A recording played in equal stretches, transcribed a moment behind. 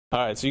All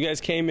right, so you guys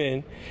came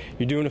in,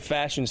 you're doing a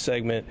fashion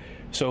segment.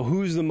 So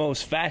who's the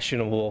most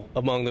fashionable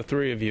among the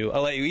three of you?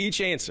 I'll let you each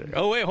answer.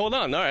 Oh wait, hold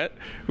on. All right,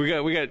 we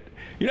got.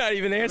 You're not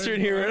even answering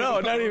here at all.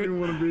 Not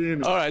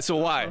even. All right, so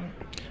why?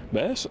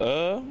 Best.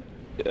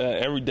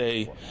 Every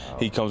day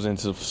he comes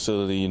into the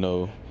facility, you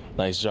know,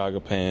 nice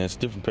jogger pants,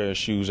 different pair of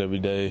shoes every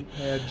day.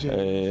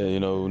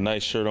 You know,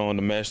 nice shirt on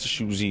to match the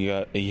shoes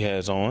he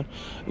has on.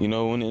 You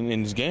know, and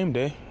in his game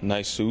day,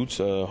 nice suits,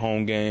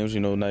 home games. You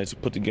know, nice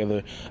put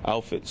together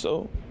outfit.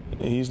 So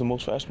he's the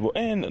most fashionable,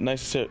 and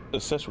nice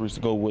accessories to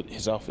go with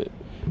his outfit.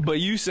 But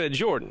you said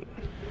Jordan.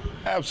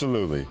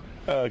 Absolutely.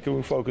 Can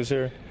we focus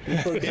here?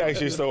 He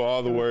actually stole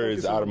all the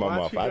words out of my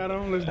mouth.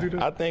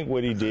 I think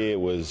what he did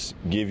was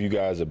give you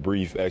guys a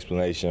brief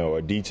explanation or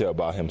a detail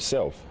about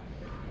himself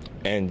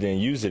and then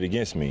use it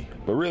against me.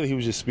 But really, he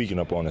was just speaking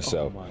up on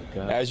himself. Oh my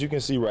God. As you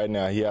can see right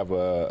now, he have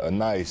a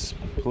nice,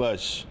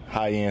 plush,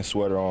 high-end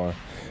sweater on,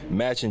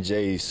 matching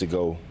J's to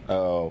go,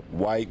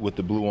 white with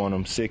the blue on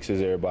them,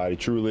 sixes, everybody,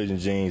 True Religion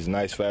jeans,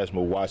 nice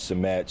fashionable watch to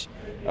match.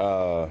 We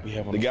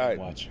have on the guy.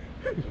 Watch.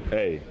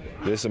 Hey,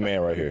 this is a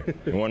man right here.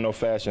 You want no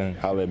fashion?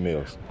 Holla at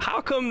Mills.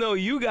 How come though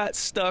you got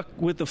stuck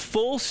with the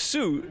full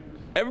suit?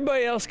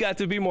 Everybody else got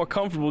to be more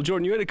comfortable.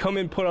 Jordan, you had to come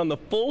in, put on the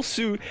full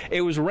suit.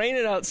 It was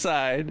raining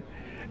outside,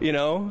 you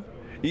know.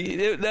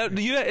 It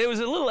was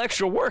a little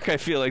extra work, I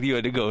feel like you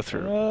had to go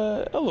through.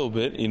 A little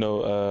bit, you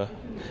know.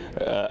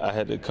 I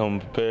had to come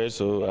prepared,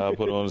 so I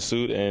put on the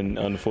suit, and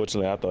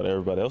unfortunately, I thought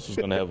everybody else was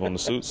going to have on the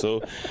suit.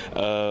 So,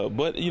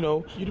 but you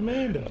know, you the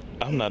man, though.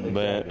 I'm not the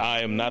man.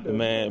 I am not the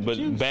man. But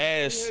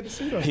Bass,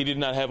 he did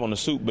not have on the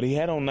suit, but he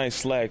had on nice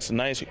slacks,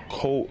 nice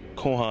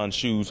Kohan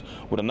shoes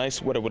with a nice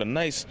sweater, with a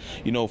nice,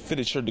 you know,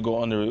 fitted shirt to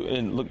go under,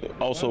 and look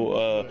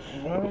also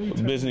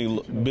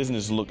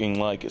business looking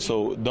like it.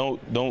 So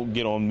don't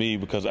get on me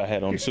because I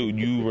had on the suit.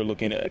 You were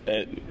looking at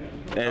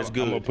as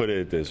good. I'm gonna put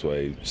it this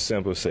way,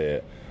 simple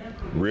said.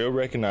 Real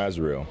recognize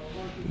real.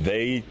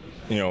 They,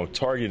 you know,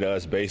 target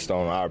us based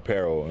on our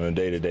apparel on a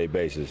day-to-day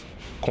basis.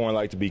 Corn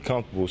like to be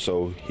comfortable,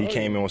 so he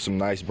came in with some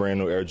nice brand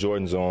new Air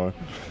Jordans on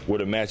with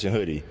a matching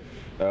hoodie.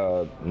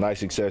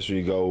 Nice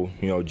accessory to go,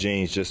 you know,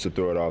 jeans just to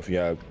throw it off. You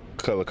have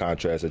color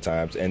contrast at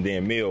times. And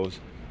then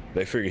Mills,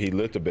 they figured he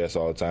looked the best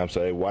all the time,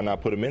 so hey, why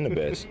not put him in the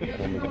best?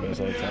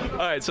 All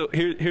right, so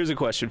here's a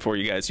question for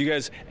you guys. You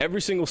guys,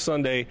 every single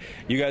Sunday,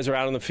 you guys are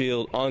out on the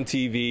field, on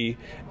TV,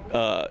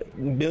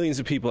 millions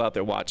of people out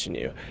there watching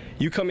you.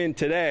 You come in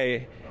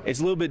today, it's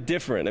a little bit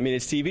different. I mean,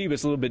 it's TV, but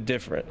it's a little bit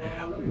different.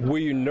 Were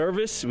you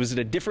nervous? Was it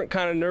a different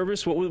kind of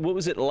nervous? What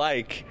was it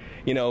like,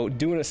 you know,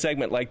 doing a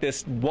segment like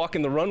this,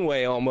 walking the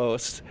runway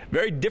almost?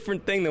 Very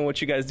different thing than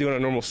what you guys do on a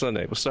normal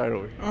Sunday. We'll start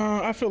over.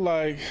 I feel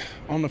like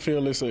on the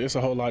field it's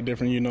a whole lot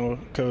different, you know,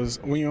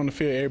 because when you're on the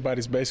field,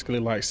 everybody's basically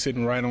like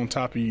sitting right on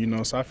top of you, you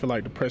know. So I feel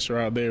like the pressure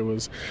out there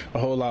was a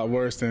whole lot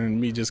worse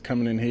than me just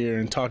coming in here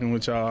and talking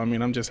with y'all. I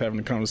mean, I'm just having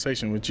a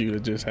conversation with you.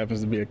 It just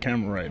happens to be a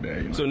camera right there.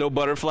 You know? So no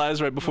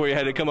butterflies right before you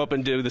had to come up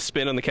and do the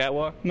spin on the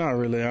catwalk? Not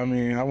really. I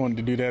mean, I wanted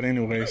to do that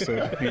anyway,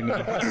 so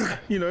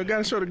you know, got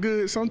to show the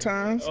good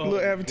sometimes. A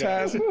little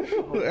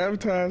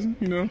advertising,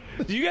 you know.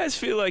 Do you guys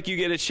feel like you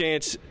get a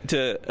chance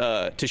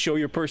to show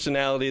your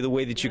personality the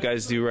way that you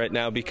guys do right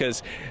now?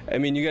 Because I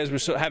mean, you guys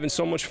were having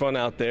so much fun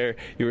out there.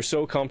 You were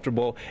so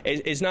comfortable.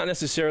 It's not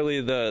necessarily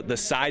the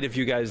side of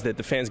you guys that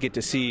the fans get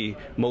to see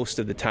most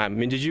of the time. I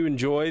mean, did you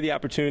enjoy the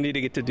opportunity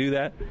to get to do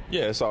that?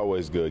 Yeah, it's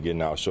always good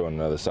getting out, showing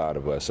another side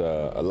of us.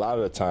 A lot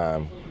of the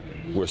time,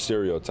 we're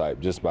stereotyped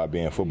just by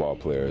being football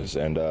players,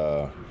 and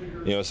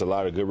you know, it's a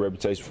lot of good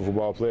reputation for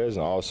football players,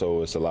 and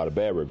also it's a lot of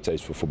bad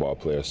reputation for football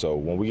players. So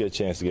when we get a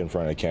chance to get in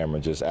front of the camera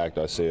and just act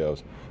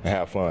ourselves and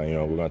have fun, you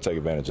know, we're going to take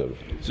advantage of it.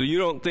 So you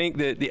don't think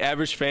that the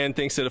average fan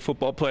thinks that a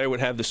football player would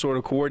have the sort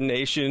of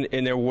coordination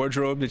in their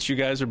wardrobe that you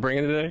guys are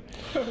bringing today?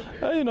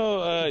 You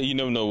know, you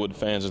never know what the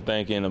fans are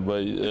thinking,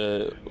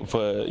 but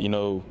for, you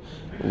know,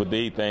 what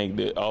they think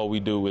that all we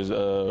do is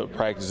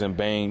practice and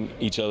bang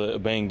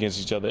against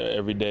each other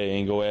every day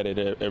and go at it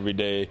every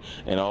day,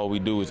 and all we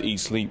do is eat,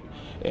 sleep,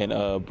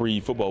 and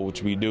breathe football,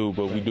 which we do.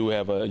 But we do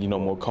have a, you know,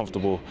 more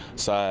comfortable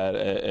side,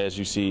 as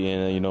you see,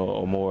 and you know,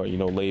 a more, you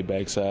know, laid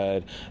back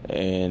side,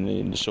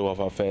 and show off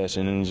our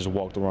fashion and just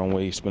walk the wrong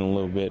way, spin a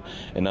little bit,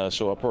 and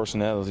show our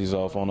personalities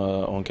off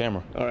on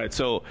camera. All right,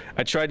 so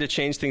I tried to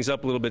change things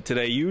up a little bit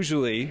today.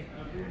 Usually,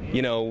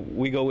 you know,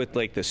 we go with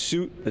like the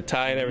suit, the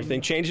tie, and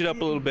everything. Change it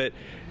up a little bit.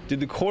 Did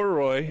the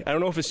corduroy. I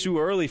don't know if it's too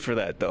early for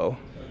that though.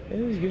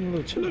 It's getting a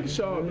little chilly.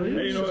 Sharp,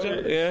 you know,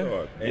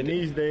 yeah. And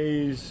these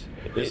days,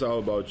 it's all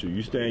about you.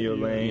 You stay in your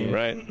lane.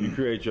 Right. You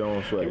create your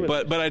own sweat.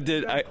 But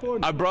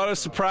I brought a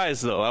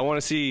surprise though. I want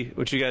to see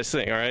what you guys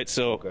think. All right,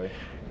 so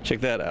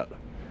check that out.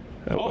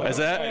 Is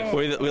that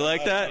we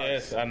like that?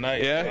 Yes, I know.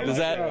 Yeah, does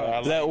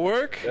that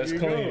work? That's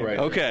clean, right?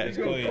 Okay.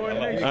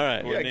 All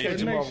right. Yeah,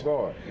 catch him off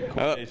guard.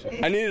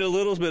 I needed a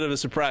little bit of a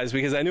surprise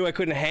because I knew I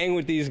couldn't hang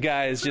with these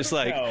guys just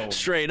like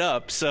straight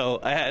up.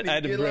 So I had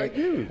to bring. Like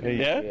you.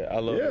 Yeah, I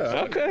love it.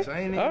 Okay. So I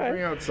ain't even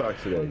bring out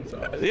socks today.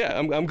 Yeah,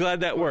 I'm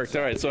glad that worked.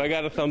 All right, so I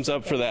got a thumbs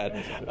up for that.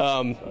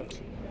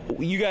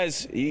 you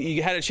guys,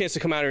 you had a chance to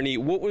come out here and eat.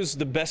 What was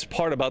the best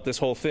part about this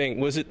whole thing?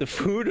 Was it the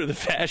food or the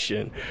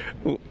fashion?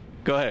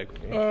 Go ahead.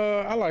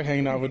 I like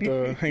hanging out with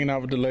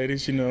the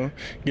ladies. You know,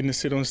 getting to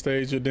sit on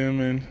stage with them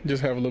and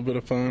just have a little bit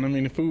of fun. I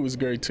mean, the food was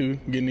great too.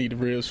 Getting to eat the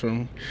ribs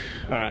from.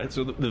 All right.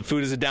 So the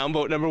food is a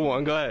downvote number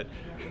one. Go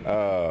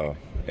ahead.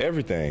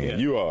 Everything. Yeah.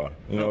 You are.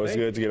 You know, it's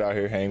good to get out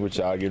here, hang with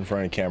y'all, get in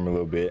front of the camera a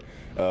little bit,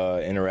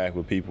 interact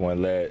with people,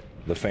 and let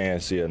the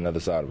fans see another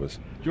side of us.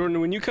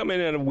 Jordan, when you come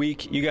in a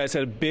week, you guys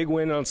had a big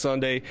win on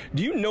Sunday.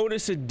 Do you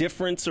notice a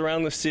difference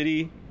around the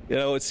city? You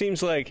know, it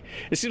seems like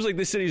this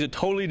city is a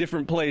totally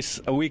different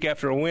place a week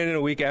after a win and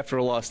a week after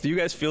a loss. Do you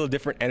guys feel a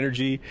different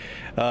energy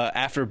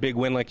after a big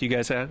win like you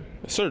guys had?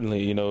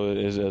 Certainly, you know,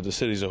 the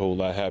city's a whole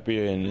lot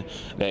happier, and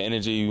that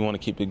energy, we want to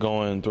keep it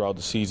going throughout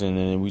the season,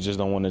 and we just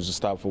don't want to just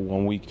stop for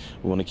 1 week.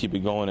 We want to keep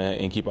it going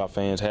and keep our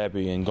fans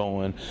happy and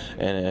going,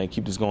 and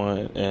keep this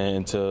going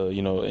until,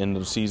 you know, end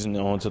of the season,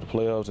 on to the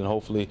playoffs, and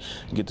hopefully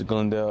get to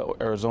Glendale,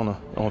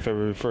 Arizona on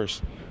February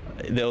 1st.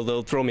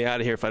 They'll throw me out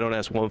of here if I don't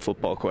ask one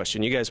football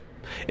question. You guys,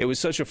 it was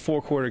such a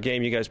 4-quarter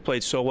game. You guys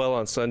played so well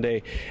on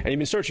Sunday, and you've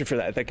been searching for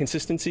that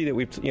consistency that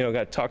we've got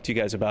to talk to you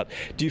guys about.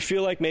 Do you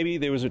feel like maybe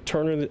there was a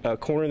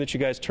corner that you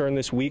guys turned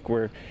this week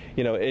where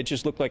it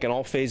just looked like in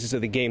all phases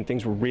of the game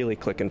things were really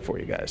clicking for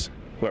you guys?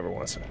 Whoever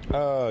wants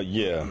it.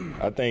 Yeah,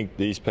 I think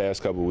these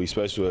past couple of weeks,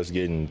 especially us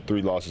getting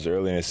 3 losses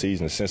early in the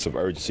season, a sense of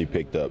urgency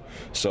picked up.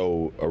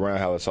 So around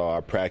Hallisall,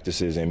 our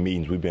practices and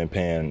meetings, we've been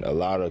paying a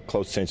lot of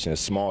close attention to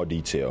small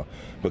detail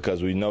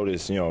because we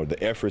noticed, the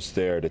efforts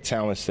there, the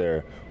talents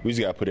there. We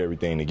just got to put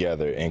everything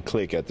together and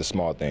click at the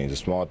small things. The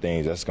small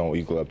things, that's going to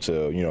equal up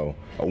to,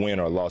 a win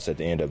or a loss at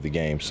the end of the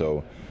game.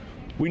 So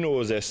we knew it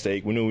was at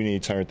stake. We knew we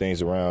needed to turn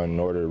things around in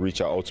order to reach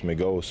our ultimate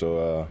goal.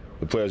 So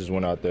the players just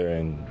went out there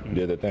and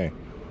did their thing.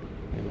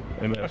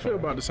 I feel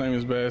about the same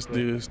as Bass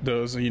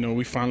does.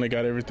 We finally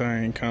got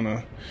everything kind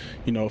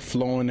of,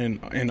 flowing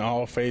in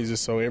all phases,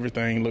 so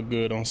everything looked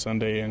good on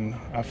Sunday, and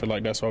I feel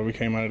like that's why we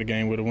came out of the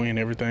game with a win.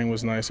 Everything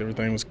was nice,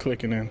 everything was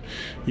clicking, and,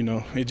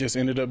 it just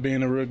ended up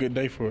being a real good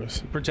day for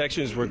us.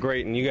 Protections were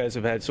great, and you guys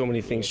have had so many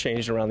things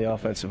changed around the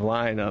offensive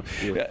line.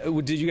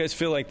 Did you guys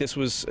feel like this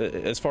was,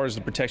 as far as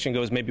the protection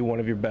goes, maybe one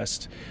of your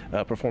best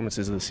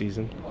performances of the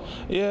season?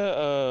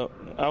 Yeah,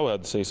 I would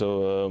have to say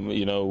so.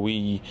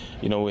 We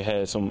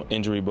had some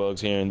injury bugs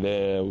here and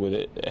there with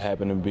it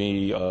happened to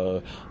be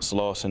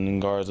Slauson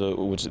and Garza,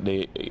 which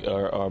they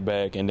are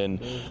back, and then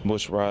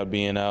Bushrod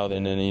being out,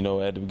 and then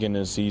at the beginning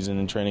of the season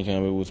in training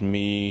camp it was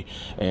me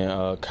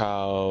and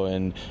Kyle,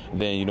 and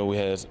then we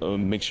had a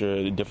mixture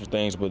of different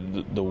things, but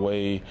the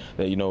way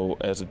that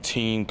as a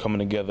team coming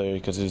together,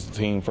 because it's a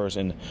team first,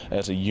 and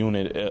as a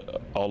unit,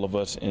 all of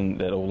us in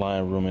that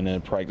O-line room and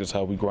then practice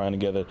how we grind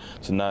together,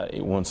 so not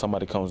when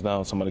somebody comes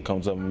down, somebody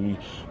comes up, and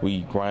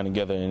we grind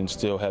together and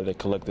still have that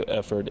collective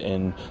effort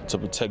and to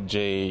protect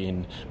Jay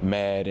and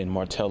Matt and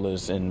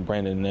Martellus and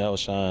Brandon and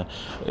Elshine.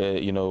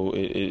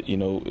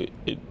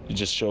 It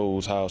just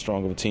shows how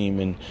strong of a team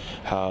and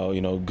how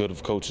good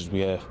of coaches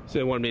we have. So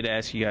they wanted me to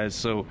ask you guys,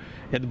 so you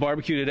had the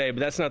barbecue today, but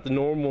that's not the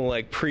normal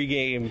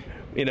pregame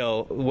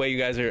way you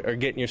guys are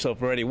getting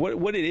yourself ready.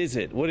 What is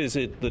it? What is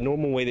it, the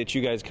normal way that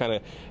you guys kind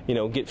of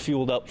get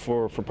fueled up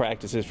for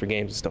practices, for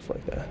games and stuff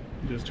like that?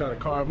 Just try to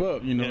carve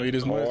up, eat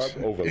as much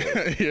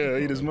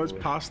eat as much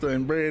pasta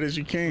and bread as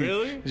you can.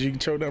 Really? As you can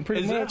choke down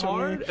pretty much. Is that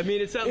hard? I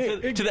mean, it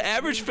sounds to the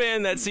average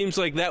fan that seems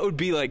like that would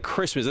be like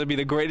Christmas. That'd be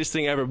the greatest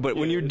thing ever. But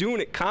when you're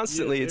doing it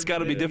constantly, it's got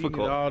to be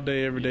difficult. All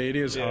day, every day, it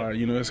is hard.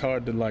 It's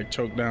hard to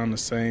choke down the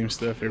same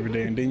stuff every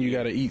day, and then you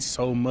got to eat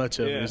so much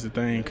of it is the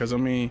thing. Because I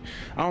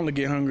only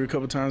get hungry a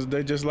couple times a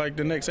day, just like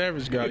the next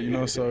average guy.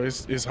 So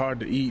it's hard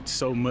to eat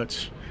so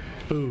much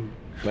food.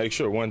 Make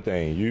sure one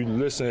thing, you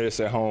listen to this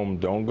at home,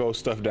 don't go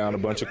stuff down a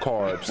bunch of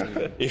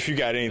carbs if you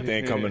got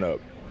anything coming up.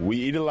 We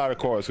eat a lot of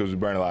carbs because we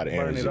burn a lot of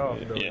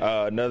energy.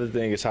 Another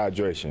thing is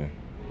hydration.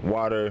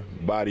 Water,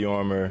 body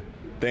armor,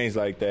 things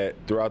like that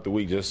throughout the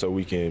week, just so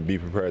we can be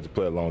prepared to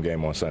play a long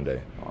game on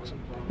Sunday. Awesome.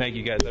 Thank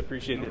you guys. I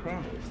appreciate it.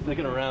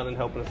 Sticking around and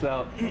helping us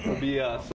out. It'll be